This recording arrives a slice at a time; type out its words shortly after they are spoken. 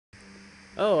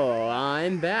Oh,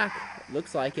 I'm back.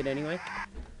 Looks like it anyway.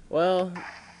 Well,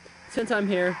 since I'm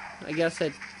here, I guess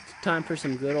it's time for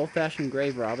some good old-fashioned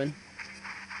grave robbing.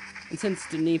 And since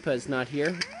Danipa is not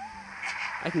here,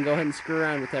 I can go ahead and screw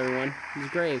around with everyone. His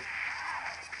grave.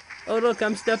 Oh, look,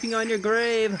 I'm stepping on your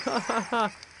grave. Ha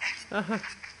ha ha.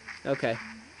 Okay.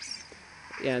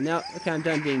 Yeah, now, okay, I'm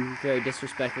done being very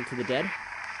disrespectful to the dead.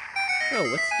 Oh,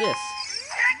 what's this?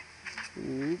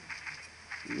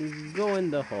 Go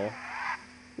in the hole.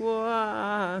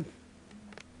 Whoa.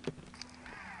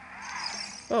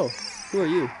 Oh, who are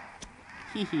you?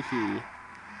 Hee hee hee.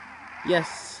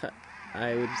 Yes,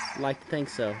 I would like to think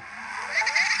so.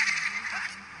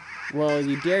 Well,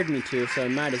 you dared me to, so I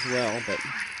might as well, but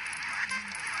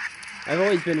I've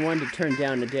always been one to turn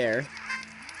down a dare.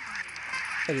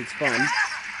 Because it's fun.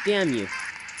 Damn you.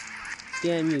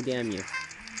 Damn you, damn you.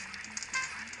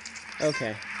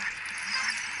 Okay.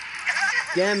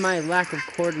 Damn my lack of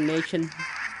coordination.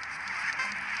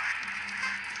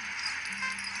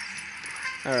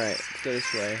 Alright, let's go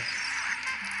this way.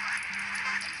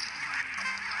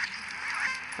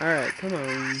 Alright, come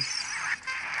on.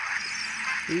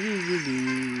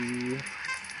 Whee!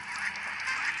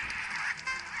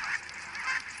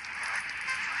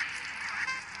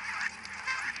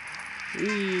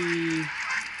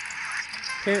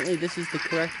 Apparently this is the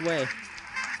correct way.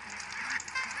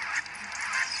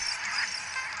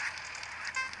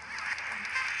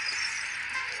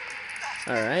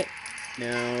 Alright,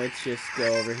 now let's just go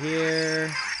over here.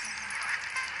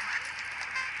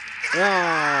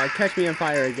 Ah, catch me on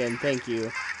fire again, thank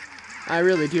you. I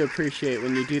really do appreciate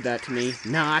when you do that to me.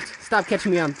 Not! Stop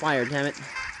catching me on fire, damn it.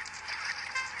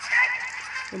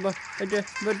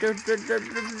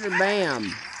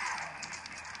 Bam!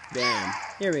 Bam.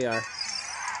 Here we are.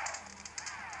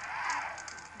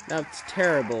 That's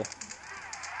terrible.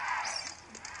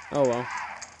 Oh well.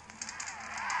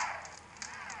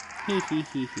 Hee hee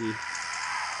hee hee.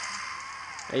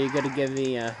 Are you gonna give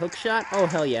me a hook shot? Oh,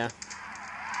 hell yeah.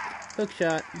 Hook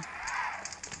shot.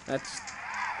 That's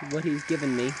what he's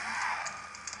given me.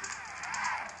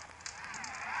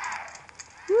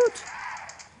 Woot!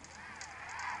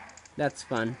 That's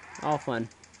fun. All fun.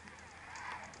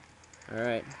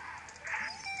 Alright.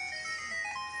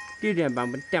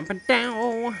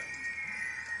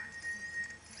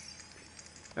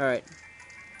 Alright.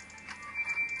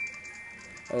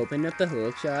 Open up the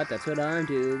hook shot, that's what I'm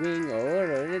doing.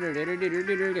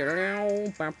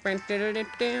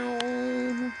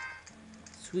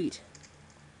 Sweet.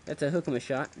 That's a hook 'em a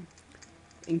shot.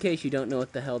 In case you don't know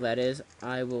what the hell that is,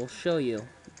 I will show you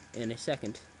in a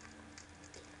second.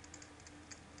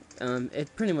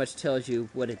 It pretty much tells you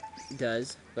what it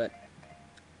does, but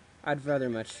I'd rather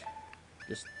much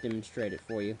just demonstrate it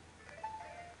for you.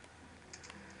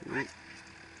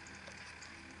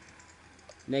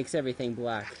 Makes everything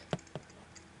black.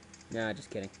 Nah, just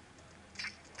kidding.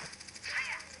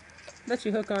 Lets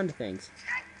you hook onto things.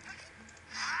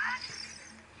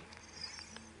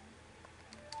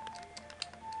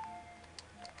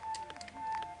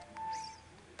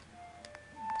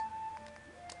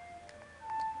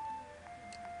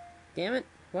 Damn it,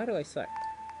 why do I suck?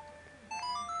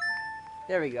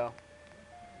 There we go.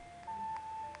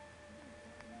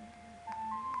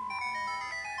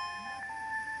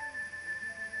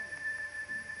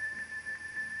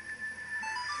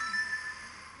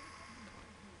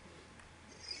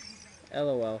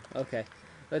 LOL. Okay.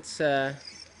 Let's go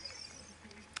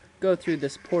through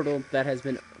this portal that has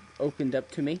been opened up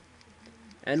to me.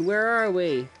 And where are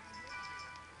we?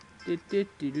 Oh,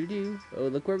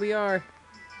 look where we are.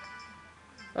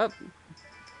 Up. Oh.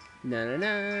 Na na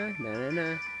na, na na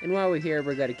na. And while we're here,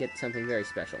 we're gonna get something very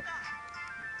special.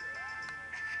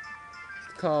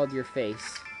 It's called your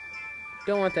face.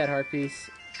 Don't want that heart piece.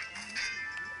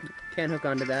 Can't hook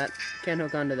onto that. Can't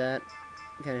hook onto that.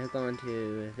 Can I hook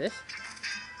onto this?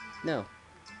 No.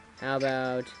 How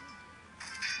about...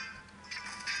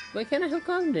 Why can't I hook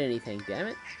onto anything, damn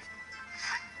it?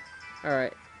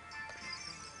 Alright.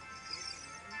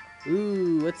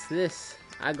 Ooh, what's this?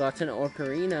 I got an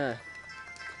ocarina.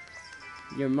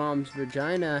 Your mom's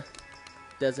vagina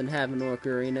doesn't have an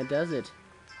ocarina, does it?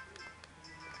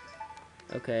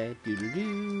 Okay.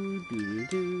 Doo-doo-doo,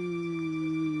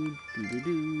 doo-doo-doo,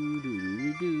 doo-doo-doo,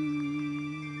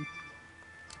 doo-doo-doo.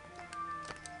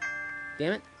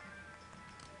 Damn it.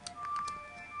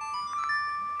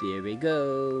 There we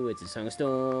go. It's a song of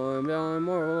storm.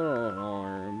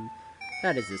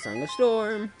 That is the song of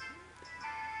storm.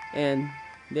 And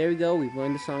there we go. We've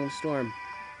learned the song of storm,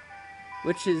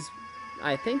 which is,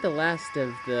 I think, the last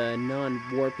of the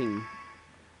non-warping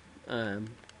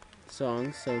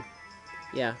songs. So,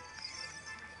 yeah.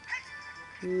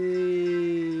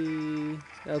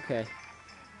 Okay.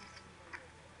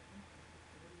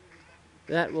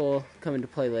 That will come into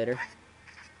play later.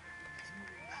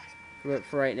 But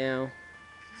for right now,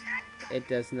 it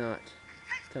does not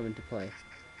come into play.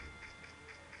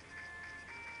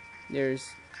 There's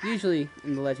usually,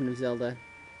 in The Legend of Zelda,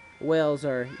 whales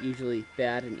are usually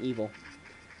bad and evil.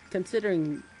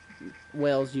 Considering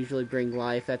whales usually bring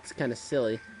life, that's kind of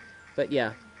silly. But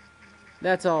yeah,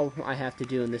 that's all I have to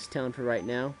do in this town for right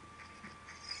now.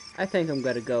 I think I'm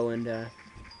gonna go and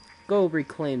go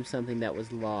reclaim something that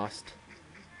was lost,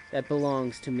 that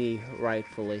belongs to me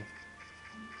rightfully.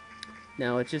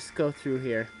 Now let's just go through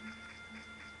here.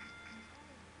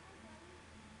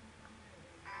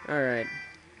 Alright.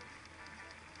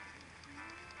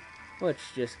 Let's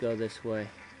just go this way.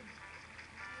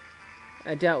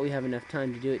 I doubt we have enough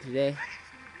time to do it today.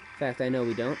 In fact, I know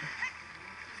we don't.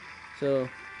 So,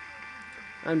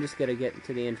 I'm just gonna get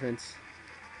to the entrance,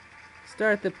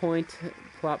 start the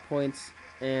plot points,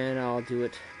 and I'll do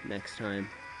it next time.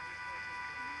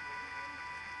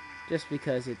 Just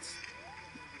because it's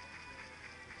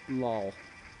lol.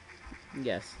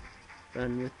 Yes.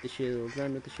 Run with the shield,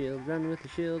 run with the shield, run with the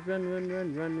shield, run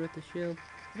with the shield.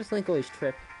 I just Link always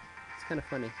trip. It's kind of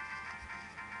funny.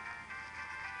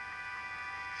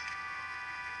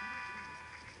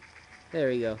 There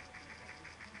we go.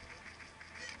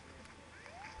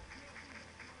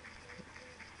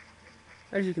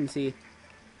 As you can see,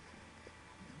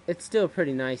 it's still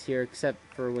pretty nice here, except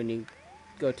for when you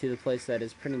go to the place that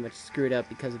is pretty much screwed up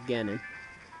because of Ganondorf.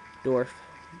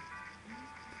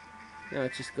 Now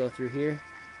let's just go through here.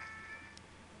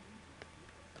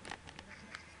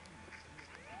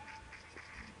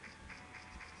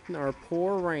 Our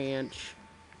poor ranch.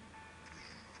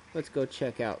 Let's go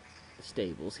check out the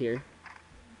stables here.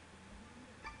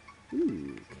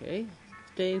 Ooh, okay.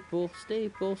 Stable,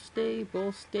 stable,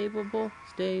 stable, stable,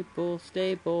 stable,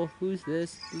 stable. Who's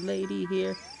this lady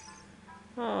here?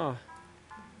 Ah.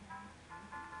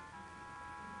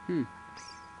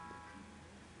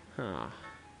 Huh.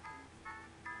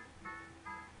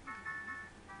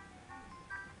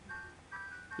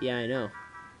 Yeah, I know.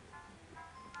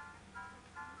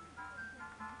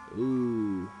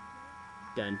 Ooh.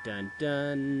 Dun dun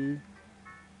dun.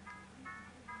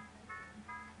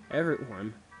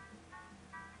 Everyone.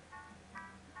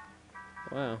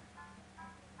 Wow.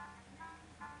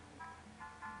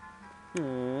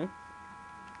 Aww.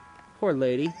 Poor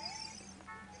lady.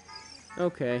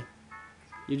 Okay.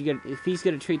 If he's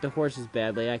gonna treat the horses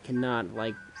badly, I cannot,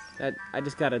 like, that. I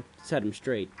just gotta set him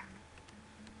straight.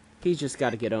 He's just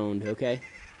gotta get owned, okay?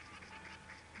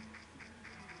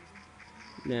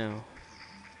 Now.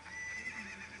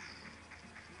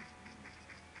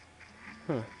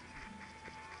 Huh.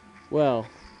 Well.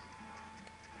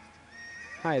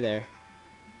 Hi there.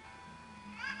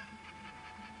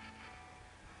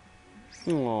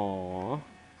 Aww.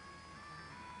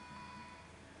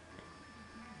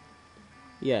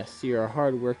 Yes, you're a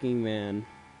hard-working man.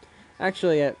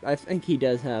 Actually, I think he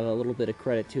does have a little bit of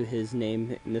credit to his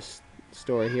name in this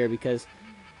story here, because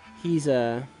he's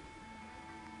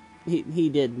he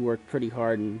did work pretty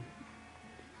hard,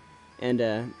 and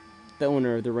the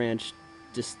owner of the ranch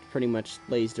just pretty much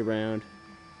lazed around.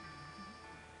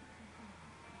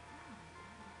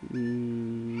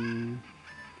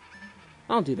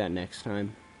 I'll do that next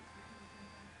time.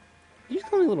 Did you just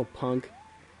call me a little punk?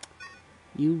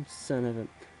 You son of a...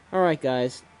 Alright,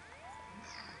 guys.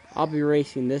 I'll be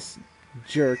racing this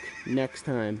jerk next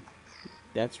time.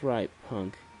 That's right,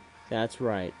 punk. That's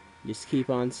right. Just keep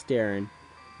on staring.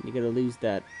 You're gonna lose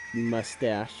that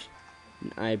mustache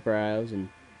and eyebrows and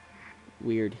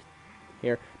weird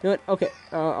hair. You know what? Okay,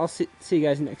 I'll see you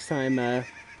guys next time.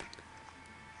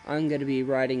 I'm gonna be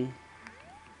riding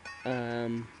that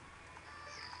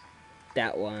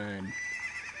one.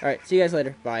 Alright, see you guys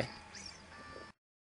later. Bye.